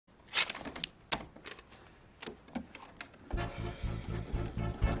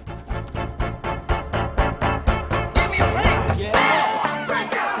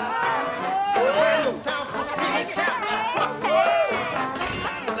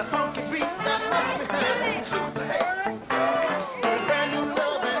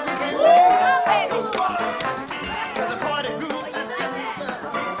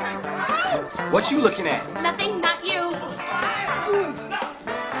What you looking at? Nothing, not you.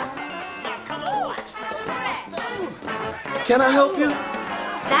 Can I help you?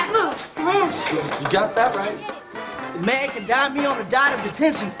 That move, swift. You got that right. The man can dime me on the dot of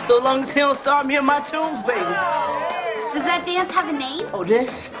detention so long as he don't start me in my tombs, baby. Does that dance have a name? Oh, this?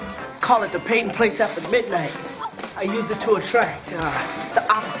 Call it the Peyton Place After Midnight. I use it to attract the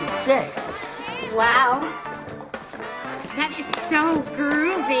opposite sex. Wow. That is so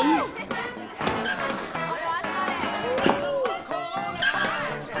groovy.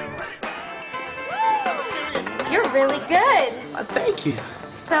 You're really good. Thank you.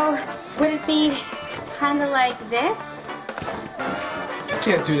 So, would it be kind of like this? You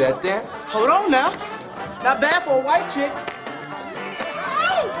can't do that dance. Hold on now. Not bad for a white chick.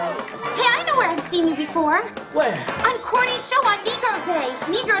 Hey, I know where I've seen you before. Where? On Corny's show on Negro Day.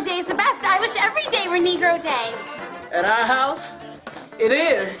 Negro Day is the best. I wish every day were Negro Day. At our house? It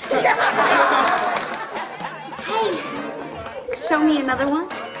is. Hey, show me another one.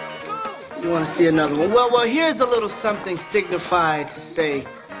 You want to see another one? Well, here's a little something signified to say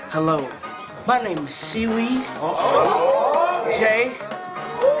hello. My name is Seaweed. Jay.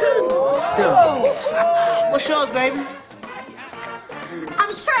 Stubbs. What's yours, baby?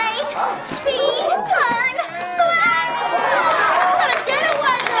 I'm straight. Speed, turn, slash. Gonna get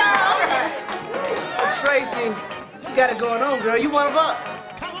away, girl. Tracy, you got it going on, girl. You one of us.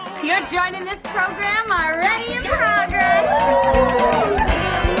 You're joining this program already in progress.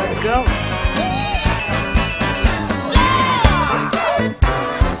 Let's go.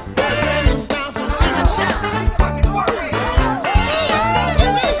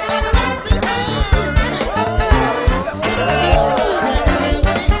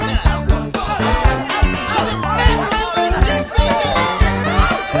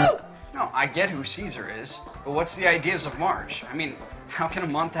 I get who Caesar is, but what's the ideas of March? I mean, how can a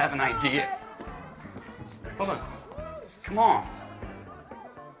month have an idea? Hold on. Come on.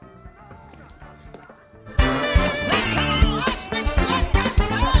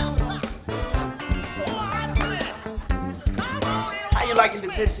 How you liking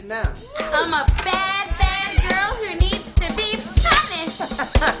detention now? I'm a bad, bad girl who needs to be punished.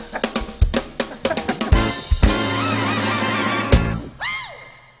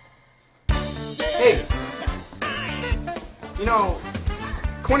 Hey, you know,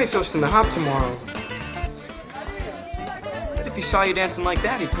 Corny's hosting the Hop tomorrow. What if he saw you dancing like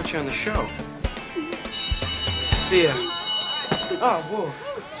that, he'd put you on the show. See ya. Oh, whoa.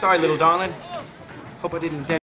 Sorry, little darling. Hope I didn't